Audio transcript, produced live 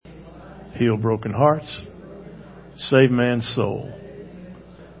Heal broken hearts. Save man's soul.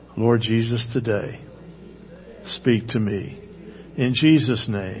 Lord Jesus, today, speak to me. In Jesus'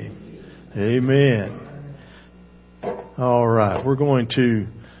 name, amen. All right, we're going to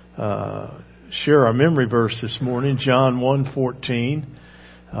share our memory verse this morning, John 1:14.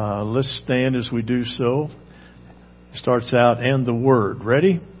 Let's stand as we do so. It starts out, and the Word.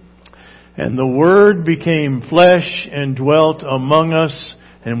 Ready? And the Word became flesh and dwelt among us,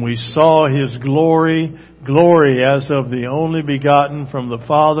 and we saw His glory, glory as of the only begotten from the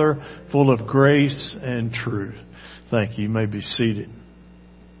Father, full of grace and truth. Thank you. You may be seated.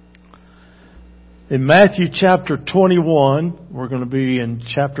 In Matthew chapter 21, we're going to be in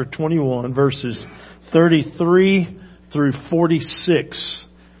chapter 21, verses 33 through 46.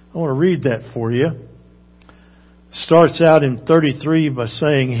 I want to read that for you. Starts out in 33 by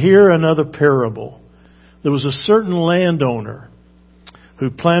saying, "Hear another parable. There was a certain landowner who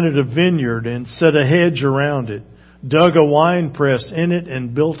planted a vineyard and set a hedge around it, dug a winepress in it,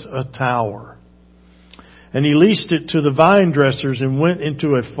 and built a tower. And he leased it to the vine dressers and went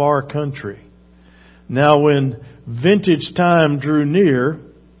into a far country. Now when vintage time drew near,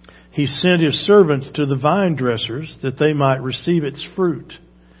 he sent his servants to the vine dressers that they might receive its fruit.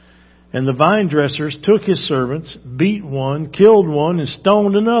 And the vine dressers took his servants, beat one, killed one, and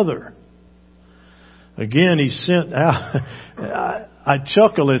stoned another. Again, he sent out..." I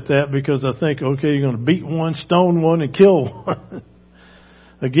chuckle at that because I think, okay, you're going to beat one, stone one, and kill one.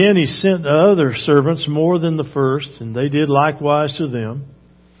 Again, he sent other servants more than the first, and they did likewise to them.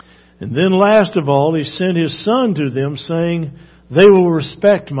 And then last of all, he sent his son to them, saying, "They will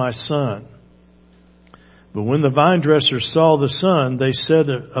respect my son." But when the vine dressers saw the son, they said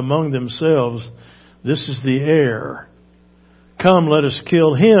among themselves, "This is the heir. Come, let us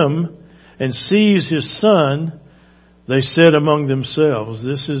kill him and seize his son." They said among themselves,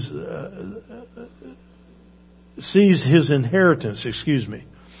 seize his inheritance,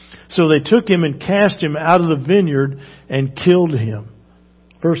 So they took him and cast him out of the vineyard and killed him.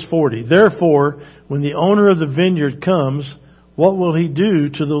 Verse 40, "Therefore, when the owner of the vineyard comes, what will he do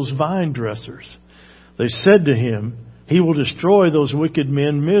to those vine dressers?" They said to him, "He will destroy those wicked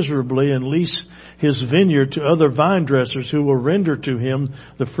men miserably and lease his vineyard to other vine dressers who will render to him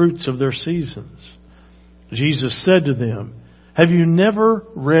the fruits of their seasons." Jesus said to them, "Have you never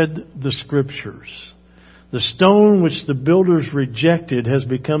read the Scriptures? The stone which the builders rejected has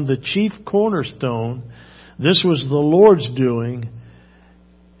become the chief cornerstone. This was the Lord's doing,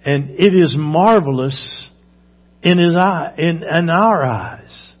 and it is marvelous in our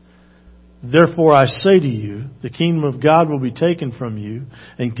eyes. Therefore I say to you, the kingdom of God will be taken from you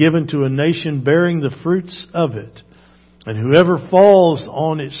and given to a nation bearing the fruits of it. And whoever falls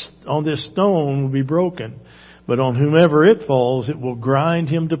on this stone will be broken, but on whomever it falls, it will grind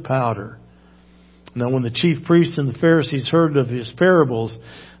him to powder." Now when the chief priests and the Pharisees heard of his parables,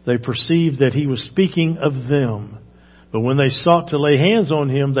 they perceived that he was speaking of them. But when they sought to lay hands on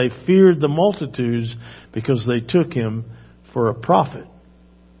him, they feared the multitudes because they took him for a prophet.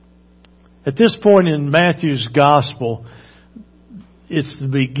 At this point in Matthew's gospel, it's the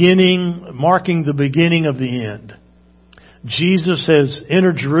beginning, marking the beginning of the end. Jesus has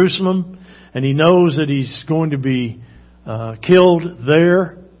entered Jerusalem, and he knows that he's going to be killed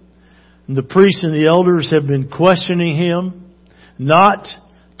there. And the priests and the elders have been questioning him, not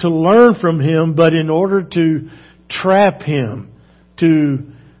to learn from him, but in order to trap him, to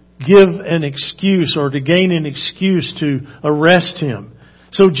give an excuse or to gain an excuse to arrest him.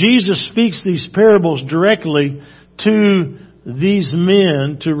 So Jesus speaks these parables directly to these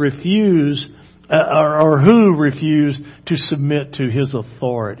men to refuse or who refuse to submit to his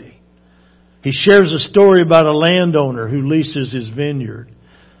authority. He shares a story about a landowner who leases his vineyard.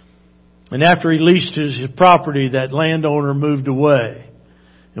 And after he leased his property, that landowner moved away.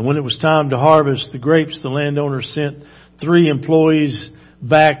 And when it was time to harvest the grapes, the landowner sent 3 employees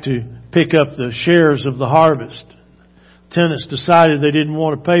back to pick up the shares of the harvest. Tenants decided they didn't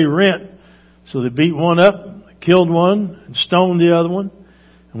want to pay rent, so they beat one up, killed one, and stoned the other one.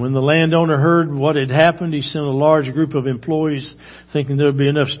 And when the landowner heard what had happened, he sent a large group of employees thinking there would be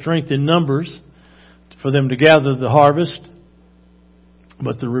enough strength in numbers for them to gather the harvest.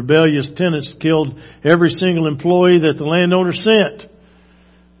 But the rebellious tenants killed every single employee that the landowner sent.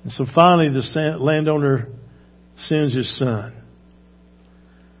 And so finally the landowner sends his son.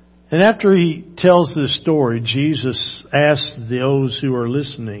 And after he tells this story, Jesus asks those who are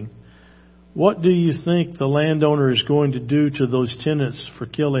listening, "What do you think the landowner is going to do to those tenants for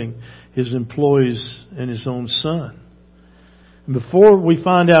killing his employees and his own son?" And before we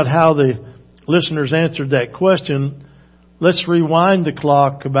find out how the listeners answered that question, let's rewind the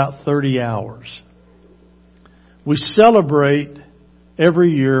clock about 30 hours. We celebrate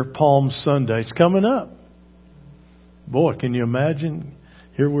every year Palm Sunday. It's coming up. Boy, can you imagine?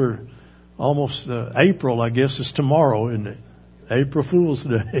 Here we're almost April, I guess, is tomorrow, isn't it? April Fool's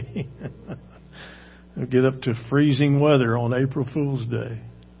Day. We'll get up to freezing weather on April Fool's Day.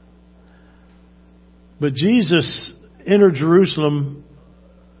 But Jesus entered Jerusalem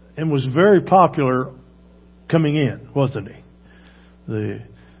and was very popular coming in, wasn't he? The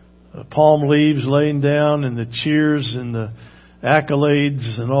palm leaves laying down and the cheers and the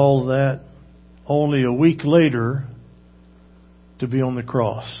accolades and all that. Only a week later to be on the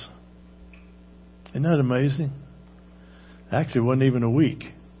cross. Isn't that amazing? Actually, it wasn't even a week.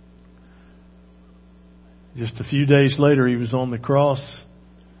 Just a few days later, he was on the cross.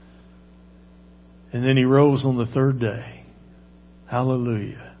 And then he rose on the third day.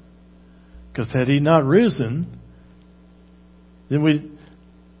 Hallelujah. Because had he not risen, then we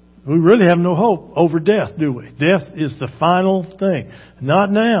really have no hope over death, do we? Death is the final thing.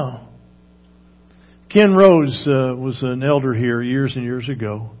 Not now. Ken Rose was an elder here years and years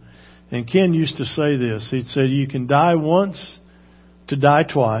ago. And Ken used to say this. He'd say, you can die once to die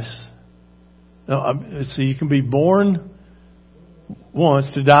twice. So you can be born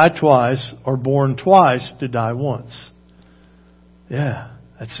once to die twice, or born twice to die once. Yeah,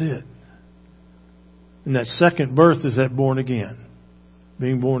 that's it. And that second birth is that born again.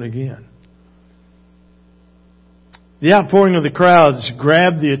 Being born again. The outpouring of the crowds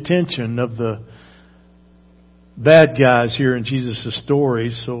grabbed the attention of the bad guys here in Jesus'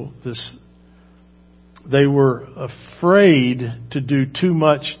 story. So they were afraid to do too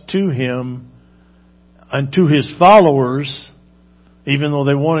much to him and to his followers, even though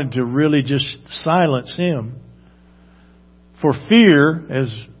they wanted to really just silence him. For fear,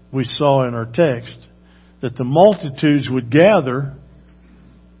 as we saw in our text, that the multitudes would gather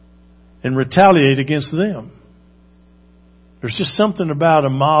and retaliate against them. There's just something about a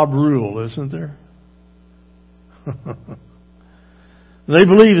mob rule, isn't there? They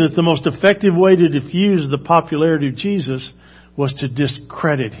believed that the most effective way to diffuse the popularity of Jesus was to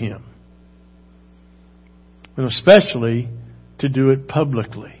discredit him. And especially to do it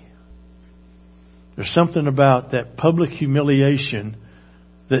publicly. There's something about that public humiliation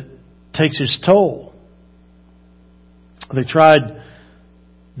that takes its toll. They tried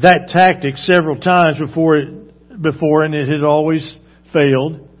that tactic several times before and it had always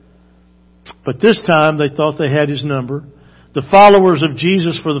failed. But this time they thought they had his number. The followers of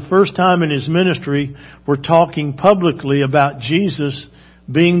Jesus for the first time in his ministry were talking publicly about Jesus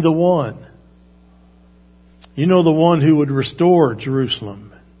being the one. You know, the one who would restore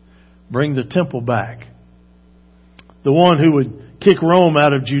Jerusalem, bring the temple back. The one who would kick Rome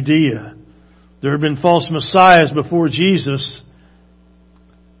out of Judea. There had been false messiahs before Jesus,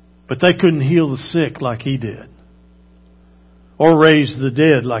 but they couldn't heal the sick like he did. Or raise the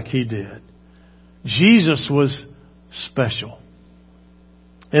dead like he did. Jesus was special.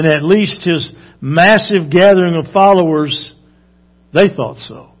 And at least his massive gathering of followers, they thought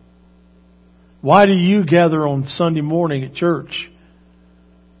so. Why do you gather on Sunday morning at church,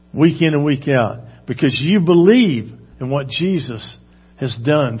 week in and week out? Because you believe in what Jesus has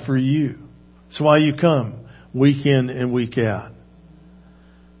done for you. That's why you come week in and week out.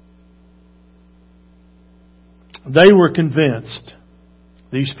 They were convinced,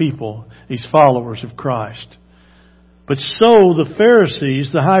 these people, these followers of Christ. But so the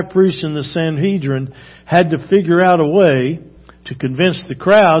Pharisees, the high priests and the Sanhedrin had to figure out a way to convince the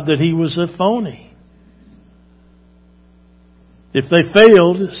crowd that he was a phony. If they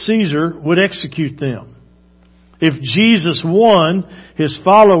failed, Caesar would execute them. If Jesus won, his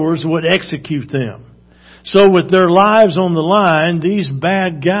followers would execute them. So with their lives on the line, these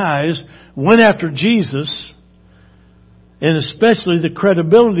bad guys went after Jesus, and especially the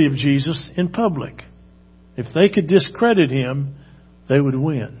credibility of Jesus in public. If they could discredit him, they would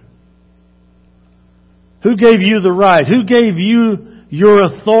win. Who gave you the right? Who gave you your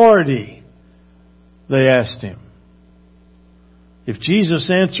authority? They asked him. If Jesus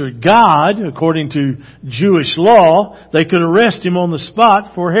answered God, according to Jewish law, they could arrest him on the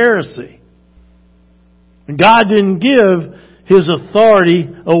spot for heresy. And God didn't give his authority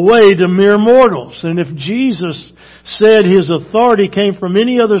away to mere mortals. And if Jesus said his authority came from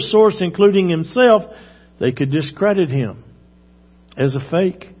any other source, including himself, they could discredit him as a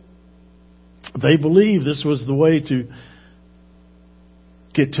fake. They believed this was the way to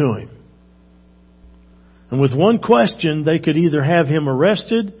get to him. And with one question, they could either have him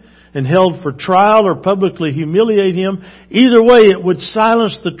arrested and held for trial or publicly humiliate him. Either way, it would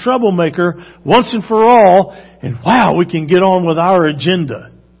silence the troublemaker once and for all. And wow, we can get on with our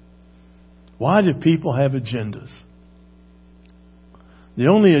agenda. Why do people have agendas? The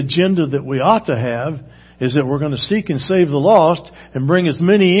only agenda that we ought to have is that we're going to seek and save the lost and bring as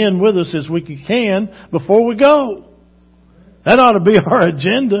many in with us as we can before we go. That ought to be our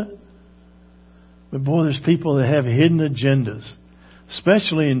agenda. But boy, there's people that have hidden agendas,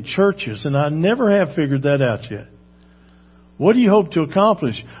 especially in churches, and I never have figured that out yet. What do you hope to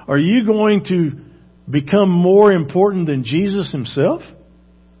accomplish? Are you going to become more important than Jesus Himself?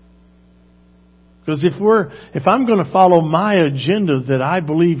 Because if I'm going to follow my agenda that I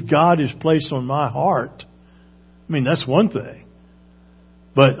believe God has placed on my heart, I mean, that's one thing.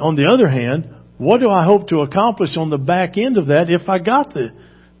 But on the other hand, what do I hope to accomplish on the back end of that if I got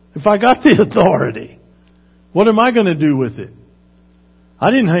the authority? What am I going to do with it?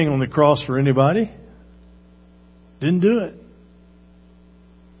 I didn't hang on the cross for anybody. Didn't do it.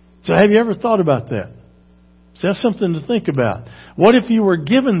 So have you ever thought about that? So that's something to think about. What if you were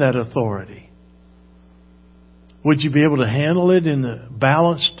given that authority? Would you be able to handle it in the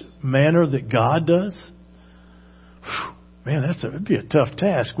balanced manner that God does? Whew, man, it'd be a tough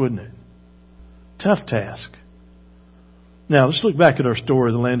task, wouldn't it? Tough task. Now, let's look back at our story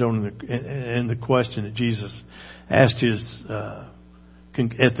of the landowner and the question that Jesus asked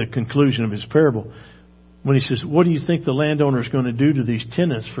at the conclusion of His parable. When He says, what do you think the landowner is going to do to these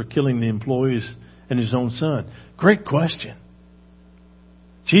tenants for killing the employees and his own son? Great question.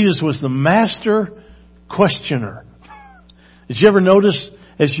 Jesus was the master questioner. Did you ever notice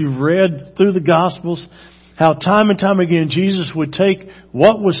as you read through the Gospels how time and time again Jesus would take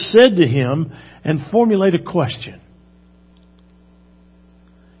what was said to Him and formulate a question?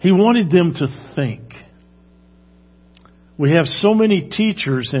 He wanted them to think. We have so many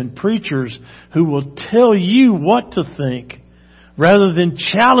teachers and preachers who will tell you what to think rather than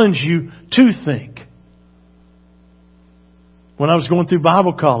challenge you to think. When I was going through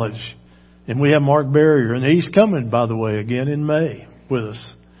Bible college, and we have Mark Barrier, and he's coming, by the way, again in May with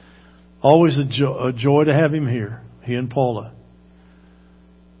us. Always a joy to have him here, he and Paula.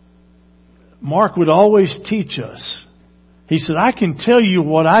 Mark would always teach us. He said, I can tell you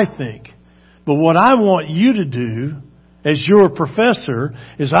what I think, but what I want you to do as your professor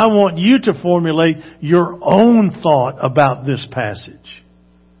is I want you to formulate your own thought about this passage.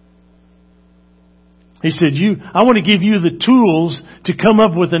 He said, I want to give you the tools to come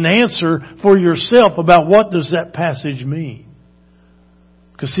up with an answer for yourself about what does that passage mean.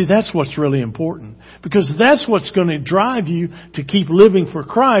 Because see, that's what's really important. Because that's what's going to drive you to keep living for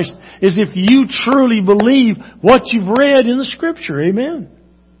Christ, is if you truly believe what you've read in the Scripture. Amen.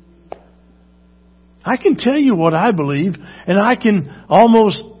 I can tell you what I believe, and I can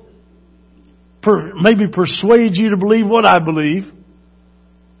almost maybe persuade you to believe what I believe.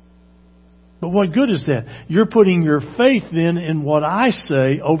 But what good is that? You're putting your faith then in what I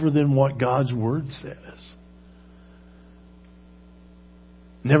say over than what God's Word says.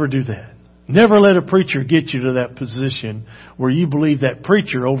 Never do that. Never let a preacher get you to that position where you believe that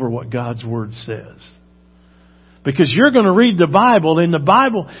preacher over what God's Word says. Because you're going to read the Bible, and the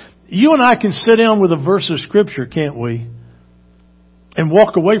Bible, you and I can sit down with a verse of Scripture, can't we? And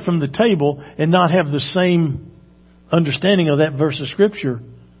walk away from the table and not have the same understanding of that verse of Scripture.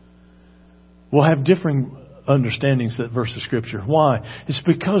 We'll have differing understandings of that verse of Scripture. Why? It's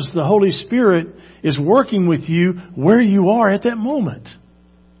because the Holy Spirit is working with you where you are at that moment.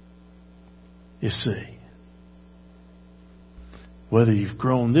 You see. Whether you've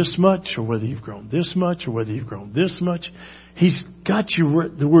grown this much, or whether you've grown this much, or whether you've grown this much, He's got you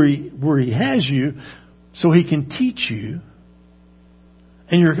where He has you so He can teach you.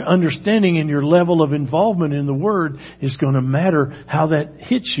 And your understanding and your level of involvement in the Word is going to matter how that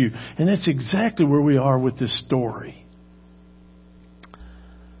hits you. And that's exactly where we are with this story.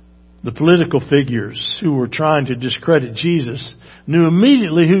 The political figures who were trying to discredit Jesus knew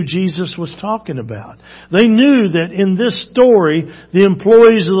immediately who Jesus was talking about. They knew that in this story, the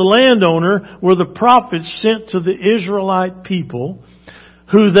employees of the landowner were the prophets sent to the Israelite people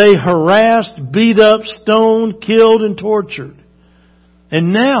who they harassed, beat up, stoned, killed, and tortured.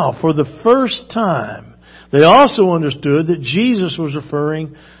 And now, for the first time, they also understood that Jesus was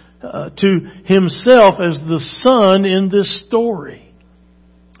referring to Himself as the Son in this story.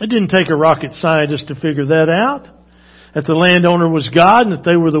 It didn't take a rocket scientist to figure that out. That the landowner was God and that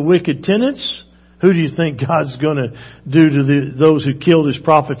they were the wicked tenants. Who do you think God's going to do to those who killed His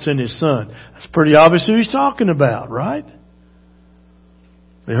prophets and His Son? That's pretty obvious who He's talking about, right?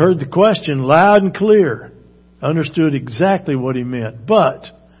 They heard the question loud and clear. Understood exactly what He meant. But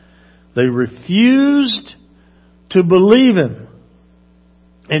They refused to believe Him.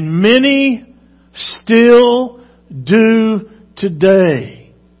 And many still do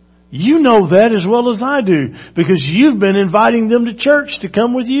today. You know that as well as I do, because you've been inviting them to church to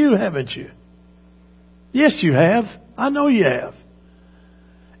come with you, haven't you? Yes, you have. I know you have.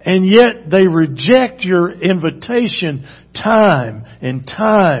 And yet they reject your invitation time and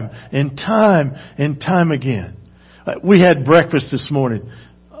time and time and time again. We had breakfast this morning.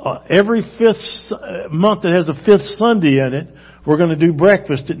 Every fifth month that has a fifth Sunday in it, we're going to do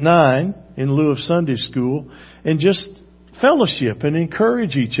breakfast at 9 in lieu of Sunday school and just fellowship and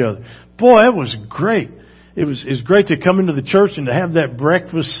encourage each other. Boy, that was great. It was great to come into the church and to have that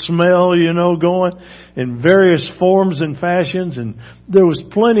breakfast smell, going in various forms and fashions. And there was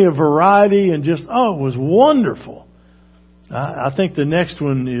plenty of variety and just, it was wonderful. I think the next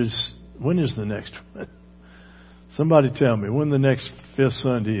one is, when is the next one? Somebody tell me when the next fifth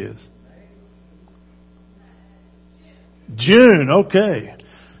Sunday is. June, okay.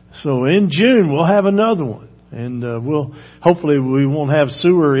 So in June we'll have another one. And hopefully we won't have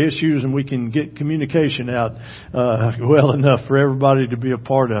sewer issues and we can get communication out well enough for everybody to be a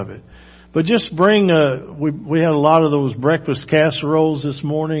part of it. But just bring, we had a lot of those breakfast casseroles this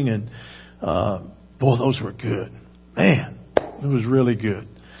morning, and boy, those were good. Man, it was really good.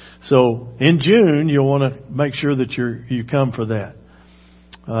 So in June, you'll want to make sure that you come for that.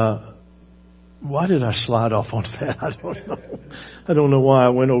 Why did I slide off onto that? I don't know. I don't know why I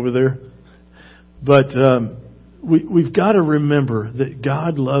went over there. But we've got to remember that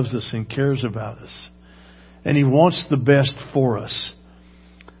God loves us and cares about us. And He wants the best for us.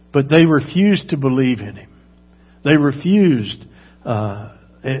 But they refused to believe in Him. They refused,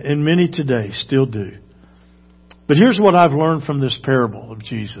 and many today still do. But here's what I've learned from this parable of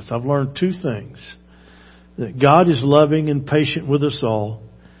Jesus. I've learned two things. That God is loving and patient with us all.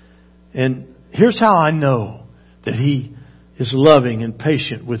 And here's how I know that He is loving and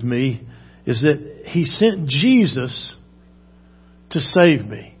patient with me, is that He sent Jesus to save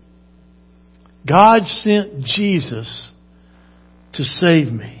me. God sent Jesus to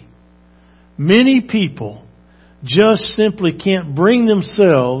save me. Many people just simply can't bring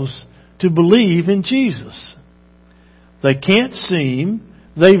themselves to believe in Jesus. They can't see Him.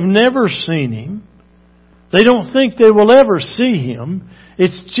 They've never seen Him. They don't think they will ever see Him.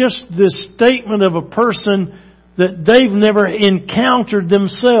 It's just this statement of a person that they've never encountered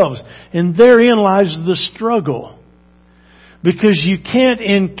themselves. And therein lies the struggle. Because you can't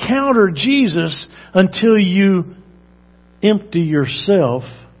encounter Jesus until you empty yourself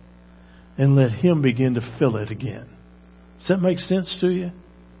and let Him begin to fill it again. Does that make sense to you?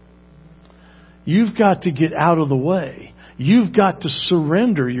 You've got to get out of the way. You've got to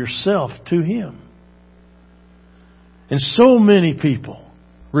surrender yourself to Him. And so many people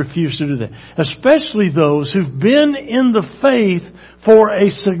refuse to do that. Especially those who've been in the faith for a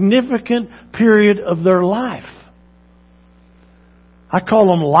significant period of their life. I call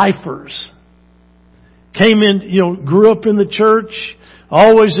them lifers. Came in, grew up in the church,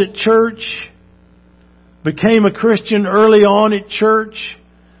 always at church, became a Christian early on at church.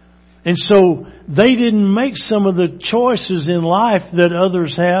 And so they didn't make some of the choices in life that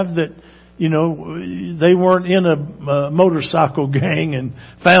others have, that, they weren't in a motorcycle gang and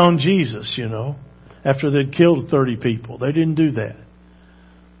found Jesus, after they'd killed 30 people. They didn't do that.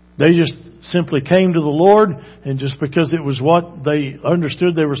 They just simply came to the Lord, and just because it was what they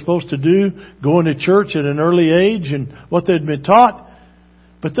understood they were supposed to do, going to church at an early age and what they'd been taught.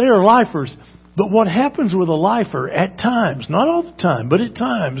 But they are lifers. But what happens with a lifer at times, not all the time, but at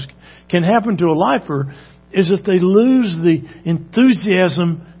times can happen to a lifer, is that they lose the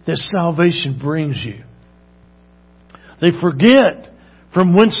enthusiasm that salvation brings you. They forget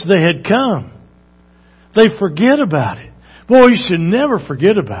from whence they had come. They forget about it. Boy, you should never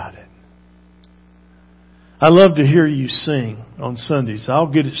forget about it. I love to hear you sing on Sundays.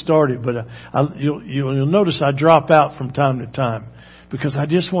 I'll get it started, but you'll notice I drop out from time to time because I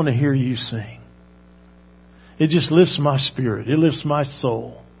just want to hear you sing. It just lifts my spirit. It lifts my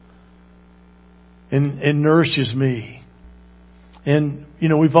soul. And nourishes me. And,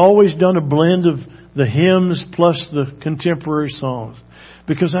 we've always done a blend of the hymns plus the contemporary songs.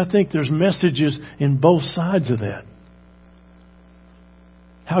 Because I think there's messages in both sides of that.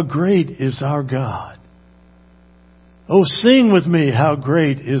 How great is our God. Oh, sing with me, how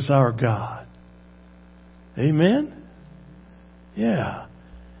great is our God. Amen? Yeah.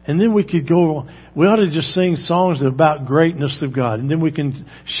 And then we could go, we ought to just sing songs about greatness of God. And then we can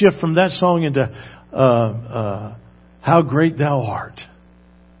shift from that song into How Great Thou Art.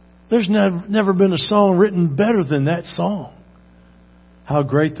 There's never been a song written better than that song. how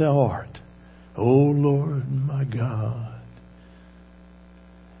great Thou art. O Lord my God.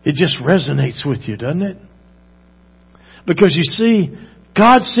 It just resonates with you, doesn't it? Because you see,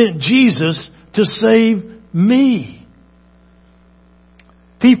 God sent Jesus to save me.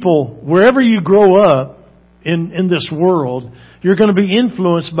 People, wherever you grow up in this world, you're going to be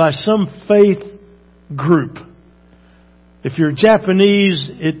influenced by some faith group. If you're Japanese,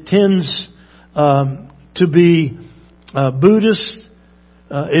 it tends to be Buddhist.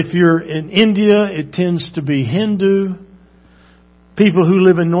 If you're in India, it tends to be Hindu. People who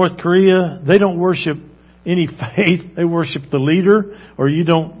live in North Korea, they don't worship any faith. They worship the leader, or you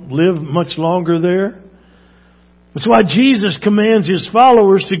don't live much longer there. That's why Jesus commands His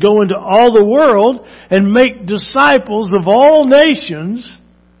followers to go into all the world and make disciples of all nations,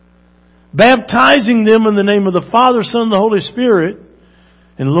 baptizing them in the name of the Father, Son, and the Holy Spirit.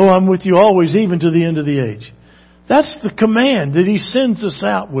 And lo, I'm with you always, even to the end of the age. That's the command that He sends us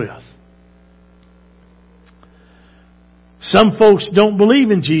out with. Some folks don't believe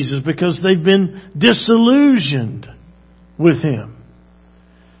in Jesus because they've been disillusioned with Him.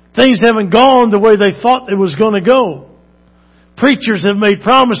 Things haven't gone the way they thought it was going to go. Preachers have made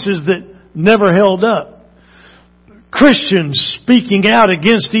promises that never held up. Christians speaking out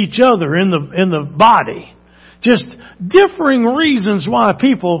against each other in the body. Just differing reasons why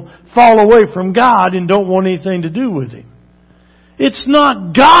people fall away from God and don't want anything to do with Him. It's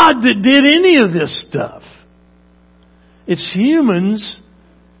not God that did any of this stuff. It's humans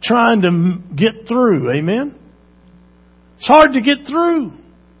trying to get through. Amen? It's hard to get through.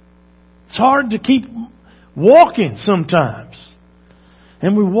 It's hard to keep walking sometimes.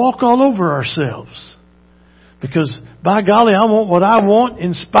 And we walk all over ourselves. Because, by golly, I want what I want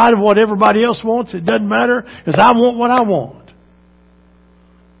in spite of what everybody else wants. It doesn't matter because I want what I want.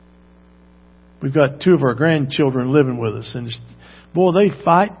 We've got 2 of our grandchildren living with us. And boy, they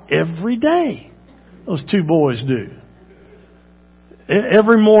fight every day. Those 2 boys do.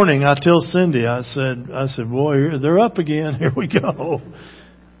 Every morning I tell Cindy, I said, boy, they're up again. Here we go.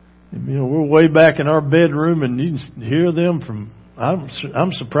 You know, we're way back in our bedroom and you can hear them from,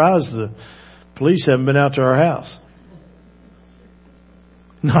 I'm surprised the police haven't been out to our house.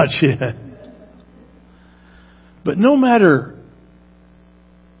 Not yet. But no matter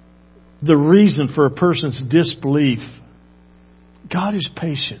the reason for a person's disbelief, God is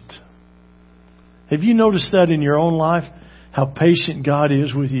patient. Have you noticed that in your own life? How patient God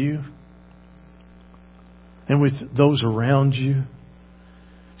is with you and with those around you.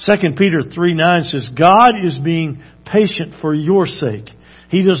 2 Peter 3:9 says, God is being patient for your sake.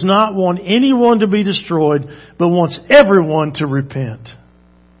 He does not want anyone to be destroyed, but wants everyone to repent.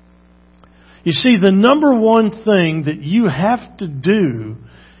 You see, the number one thing that you have to do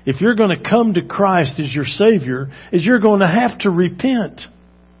if you're going to come to Christ as your Savior is you're going to have to repent.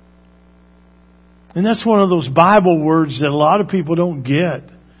 And that's one of those Bible words that a lot of people don't get.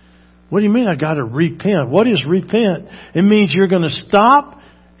 What do you mean I got to repent? What is repent? It means you're going to stop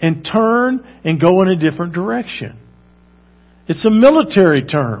and turn and go in a different direction. It's a military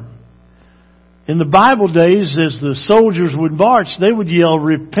term. In the Bible days, as the soldiers would march, they would yell,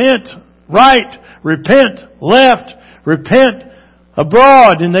 repent right, repent left, repent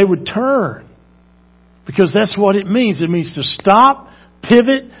abroad, and they would turn. Because that's what it means. It means to stop,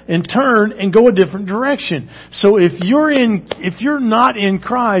 pivot, and turn and go a different direction. So if you're not in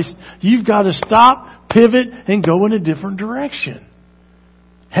Christ, you've got to stop, pivot, and go in a different direction.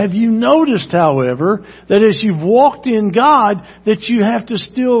 Have you noticed, however, that as you've walked in God, that you have to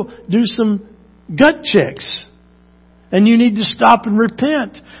still do some gut checks? And you need to stop and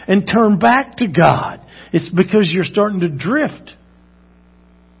repent and turn back to God. It's because you're starting to drift.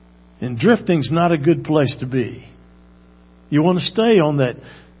 And drifting's not a good place to be. You want to stay on that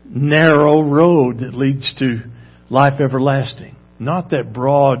narrow road that leads to life everlasting. Not that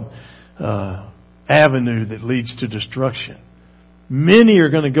broad avenue that leads to destruction. Many are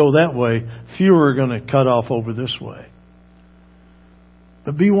going to go that way. Fewer are going to cut off over this way.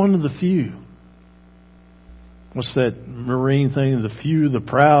 But be one of the few. What's that Marine thing? The few, the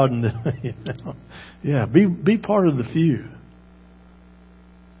proud, and yeah, be part of the few.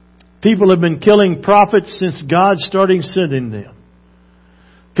 People have been killing prophets since God started sending them.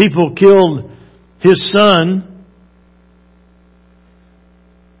 People killed His Son.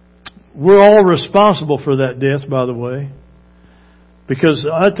 We're all responsible for that death, by the way. Because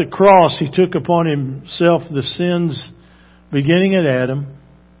at the cross, He took upon Himself the sins beginning at Adam,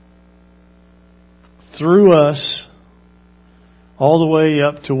 through us, all the way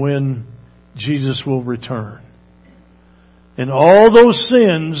up to when Jesus will return. And all those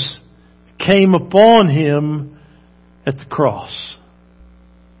sins came upon Him at the cross.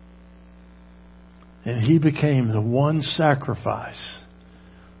 And He became the one sacrifice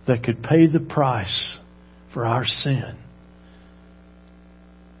that could pay the price for our sin.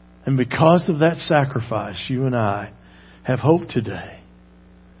 And because of that sacrifice, you and I have hope today.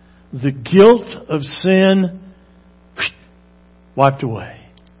 The guilt of sin wiped away.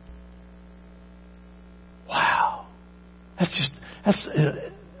 Wow.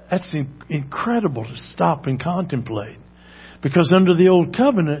 That's incredible to stop and contemplate. Because under the old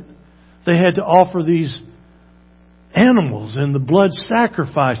covenant, they had to offer these animals and the blood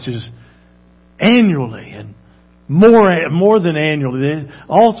sacrifices annually and more than annually.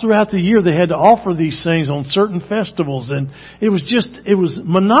 All throughout the year they had to offer these things on certain festivals, and it was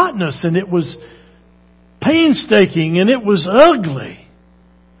monotonous, and it was painstaking, and it was ugly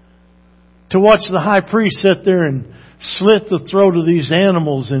to watch the high priest sit there and slit the throat of these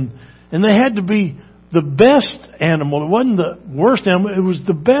animals, and they had to be the best animal. It wasn't the worst animal, it was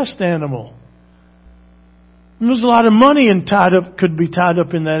the best animal. There was a lot of money could be tied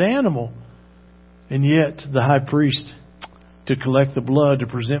up in that animal. And yet, the high priest, to collect the blood to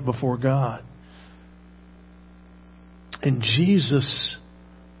present before God. And Jesus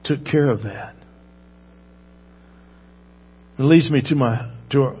took care of that. It leads me to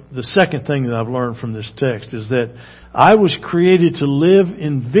the second thing that I've learned from this text is that I was created to live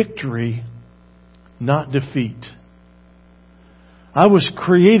in victory, not defeat. I was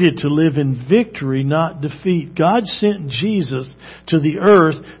created to live in victory, not defeat. God sent Jesus to the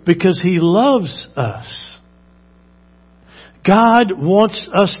earth because He loves us. God wants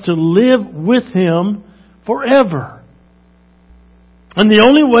us to live with Him forever. And the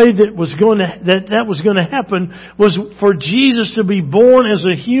only way that was going to happen was for Jesus to be born as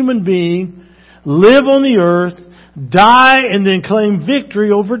a human being, live on the earth, die, and then claim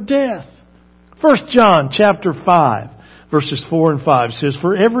victory over death. 1 John chapter 5. Verses 4 and 5 says,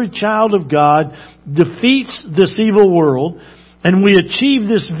 "For every child of God defeats this evil world, and we achieve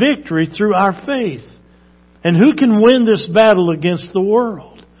this victory through our faith. And who can win this battle against the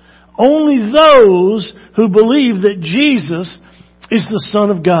world? Only those who believe that Jesus is the Son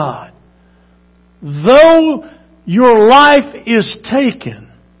of God." Though your life is taken,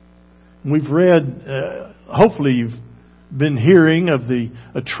 we've read, hopefully you've been hearing of the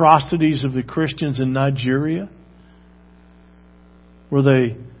atrocities of the Christians in Nigeria, where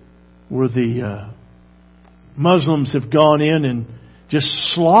the Muslims have gone in and just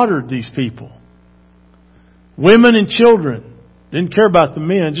slaughtered these people. Women and children. Didn't care about the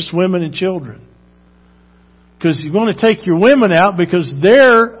men, just women and children. Because you're going to take your women out because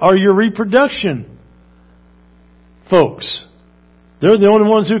there are your reproduction folks. They're the only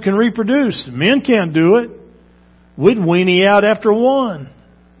ones who can reproduce. Men can't do it. We'd weenie out after one.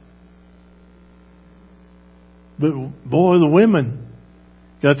 But boy, the women.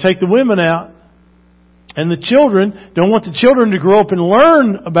 Got to take the women out. And the children, don't want the children to grow up and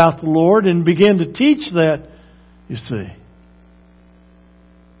learn about the Lord and begin to teach that, you see.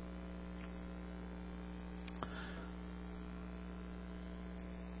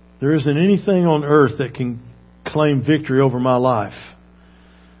 There isn't anything on earth that can claim victory over my life.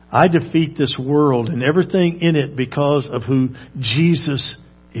 I defeat this world and everything in it because of who Jesus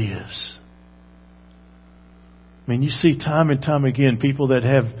is. I mean, you see time and time again people that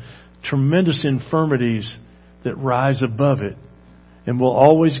have tremendous infirmities that rise above it and will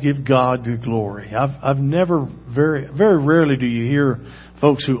always give God the glory. I've never, very rarely do you hear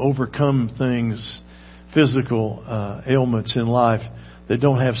folks who overcome things, physical ailments in life, that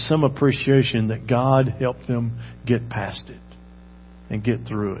don't have some appreciation that God helped them get past it and get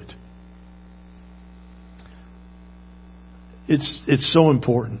through it. It's so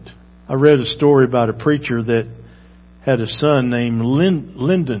important. I read a story about a preacher that had a son named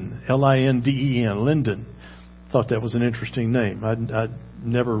Lyndon, L-I-N-D-E-N, Lyndon. Thought that was an interesting name. I'd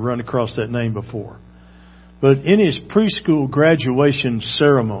never run across that name before. But in his preschool graduation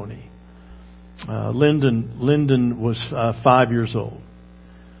ceremony, Lyndon was 5 years old.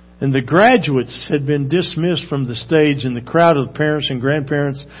 And the graduates had been dismissed from the stage, and the crowd of parents and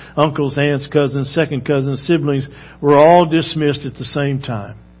grandparents, uncles, aunts, cousins, second cousins, siblings were all dismissed at the same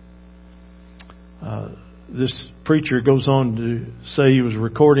time. This preacher goes on to say he was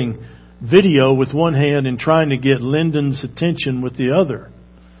recording video with one hand and trying to get Lyndon's attention with the other.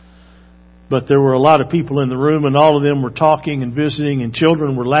 But there were a lot of people in the room, and all of them were talking and visiting, and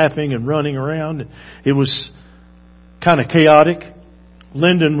children were laughing and running around. It was kind of chaotic.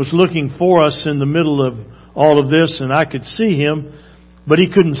 Lyndon was looking for us in the middle of all of this, and I could see him, but he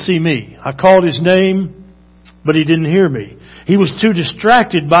couldn't see me. I called his name, but he didn't hear me. He was too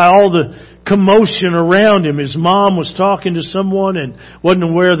distracted by all the commotion around him. His mom was talking to someone and wasn't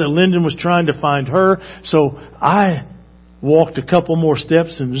aware that Lyndon was trying to find her. So I walked a couple more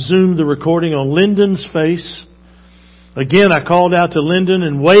steps and zoomed the recording on Lyndon's face. Again, I called out to Lyndon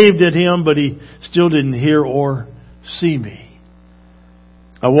and waved at him, but he still didn't hear or see me.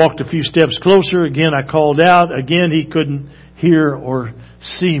 I walked a few steps closer. Again, I called out. Again, he couldn't hear or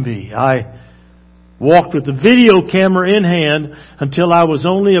see me. I walked with the video camera in hand until I was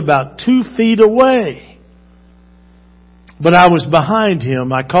only about 2 feet away. But I was behind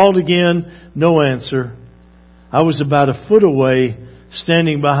him. I called again, no answer. I was about a foot away,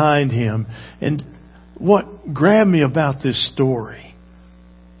 standing behind him. And what grabbed me about this story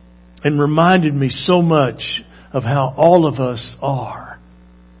and reminded me so much of how all of us are.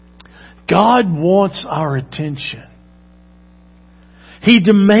 God wants our attention. He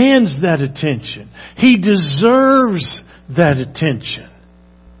demands that attention. He deserves that attention.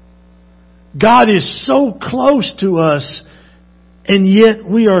 God is so close to us, and yet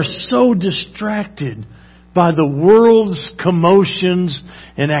we are so distracted by the world's commotions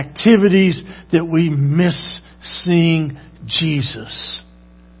and activities that we miss seeing Jesus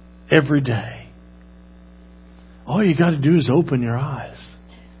every day. All you got to do is open your eyes.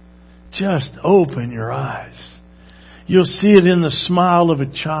 Just open your eyes. You'll see it in the smile of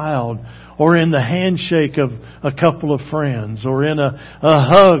a child, or in the handshake of a couple of friends, or in a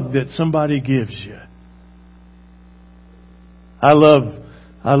hug that somebody gives you. I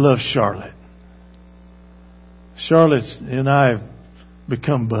love Charlotte. Charlotte and I have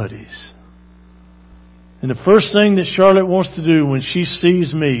become buddies. And the first thing that Charlotte wants to do when she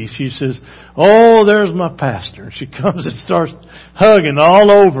sees me, she says, "Oh, there's my pastor." She comes and starts hugging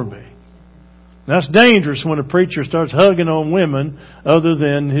all over me. That's dangerous when a preacher starts hugging on women other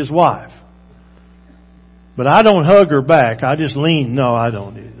than his wife. But I don't hug her back. I just lean. No, I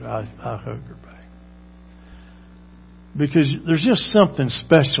don't either. I hug her back. Because there's just something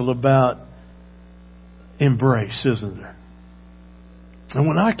special about embrace, isn't there? And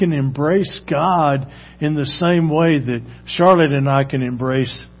when I can embrace God in the same way that Charlotte and I can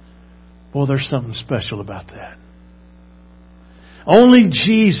embrace, well, there's something special about that. Only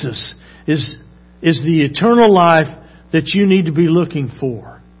Jesus is the eternal life that you need to be looking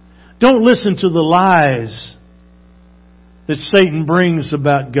for. Don't listen to the lies that Satan brings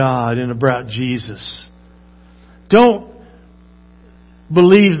about God and about Jesus. Don't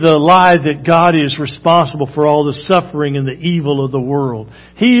believe the lie that God is responsible for all the suffering and the evil of the world.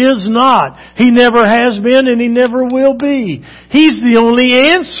 He is not. He never has been and He never will be. He's the only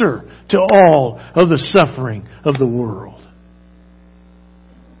answer to all of the suffering of the world.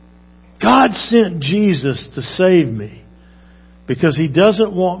 God sent Jesus to save me because He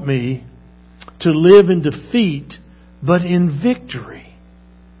doesn't want me to live in defeat, but in victory.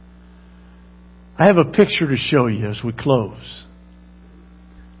 I have a picture to show you as we close.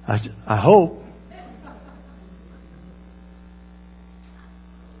 I hope.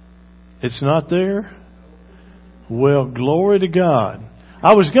 It's not there? Well, glory to God.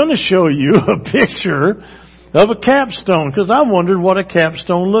 I was going to show you a picture of a capstone because I wondered what a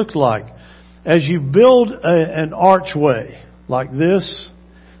capstone looked like. As you build an archway like this,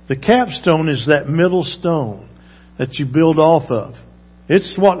 the capstone is that middle stone that you build off of.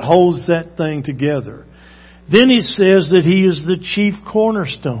 It's what holds that thing together. Then He says that He is the chief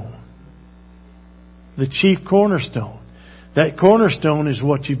cornerstone. The chief cornerstone. That cornerstone is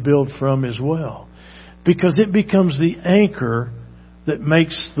what you build from as well. Because it becomes the anchor that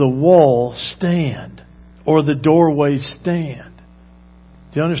makes the wall stand or the doorway stand.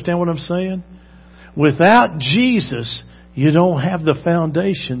 Do you understand what I'm saying? Without Jesus, you don't have the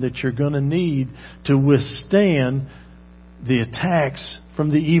foundation that you're going to need to withstand the attacks from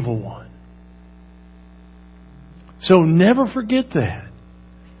the evil one. So never forget that.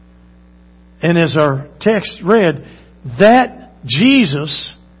 And as our text read, that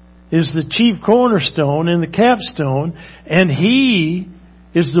Jesus is the chief cornerstone and the capstone, and He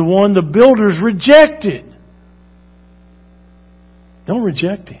is the one the builders rejected. Don't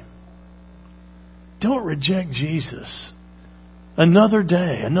reject Him. Don't reject Jesus. Another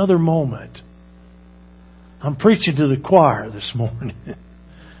day, another moment. I'm preaching to the choir this morning.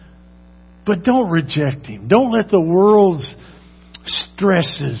 But don't reject Him. Don't let the world's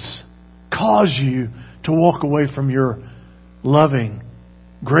stresses cause you to walk away from your loving,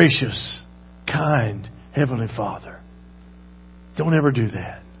 gracious, kind Heavenly Father. Don't ever do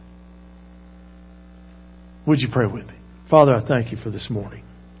that. Would you pray with me? Father, I thank You for this morning.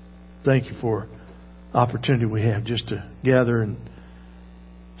 Thank You for the opportunity we have just to gather and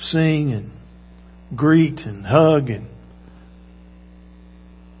sing and greet and hug and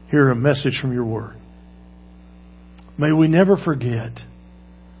hear a message from your Word. May we never forget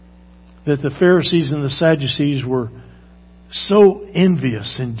that the Pharisees and the Sadducees were so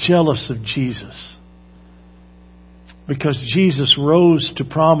envious and jealous of Jesus because Jesus rose to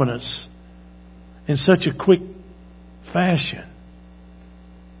prominence in such a quick fashion.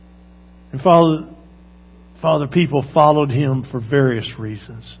 And Father, people followed Him for various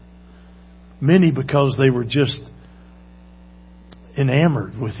reasons. Many because they were just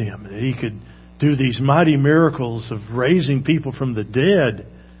enamored with Him, that He could do these mighty miracles of raising people from the dead.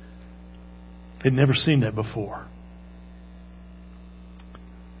 They'd never seen that before.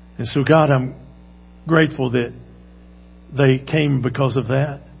 And so, God, I'm grateful that they came because of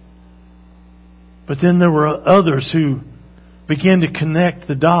that. But then there were others who began to connect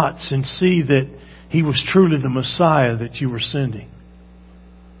the dots and see that He was truly the Messiah that you were sending,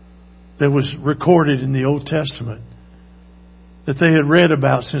 that was recorded in the Old Testament, that they had read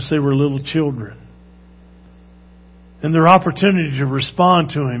about since they were little children. And their opportunity to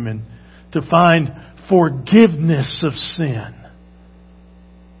respond to Him and to find forgiveness of sin.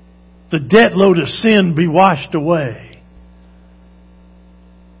 The debt load of sin be washed away.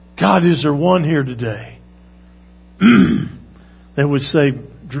 God, is there one here today that would say,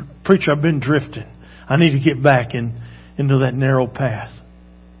 Preacher, I've been drifting. I need to get back into that narrow path.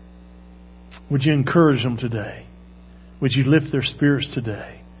 Would you encourage them today? Would you lift their spirits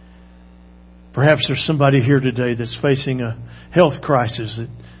today? Perhaps there's somebody here today that's facing a health crisis that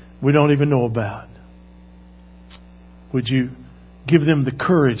we don't even know about. Would you give them the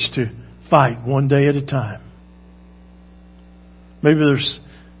courage to fight one day at a time? Maybe there's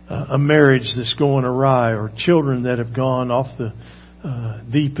a marriage that's going awry, or children that have gone off the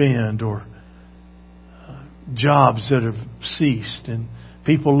deep end, or jobs that have ceased, and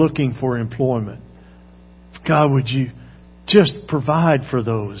people looking for employment. God, would you just provide for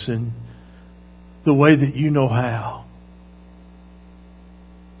those in the way that you know how?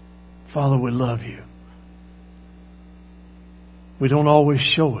 Father, we love you. We don't always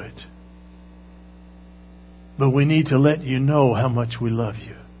show it, but we need to let you know how much we love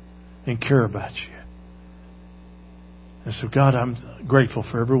you and care about you. And so, God, I'm grateful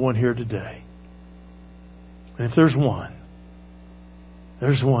for everyone here today. And if there's one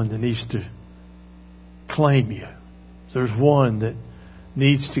that needs to claim you, if there's one that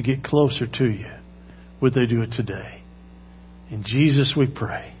needs to get closer to you, would they do it today? In Jesus we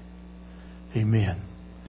pray. Amen.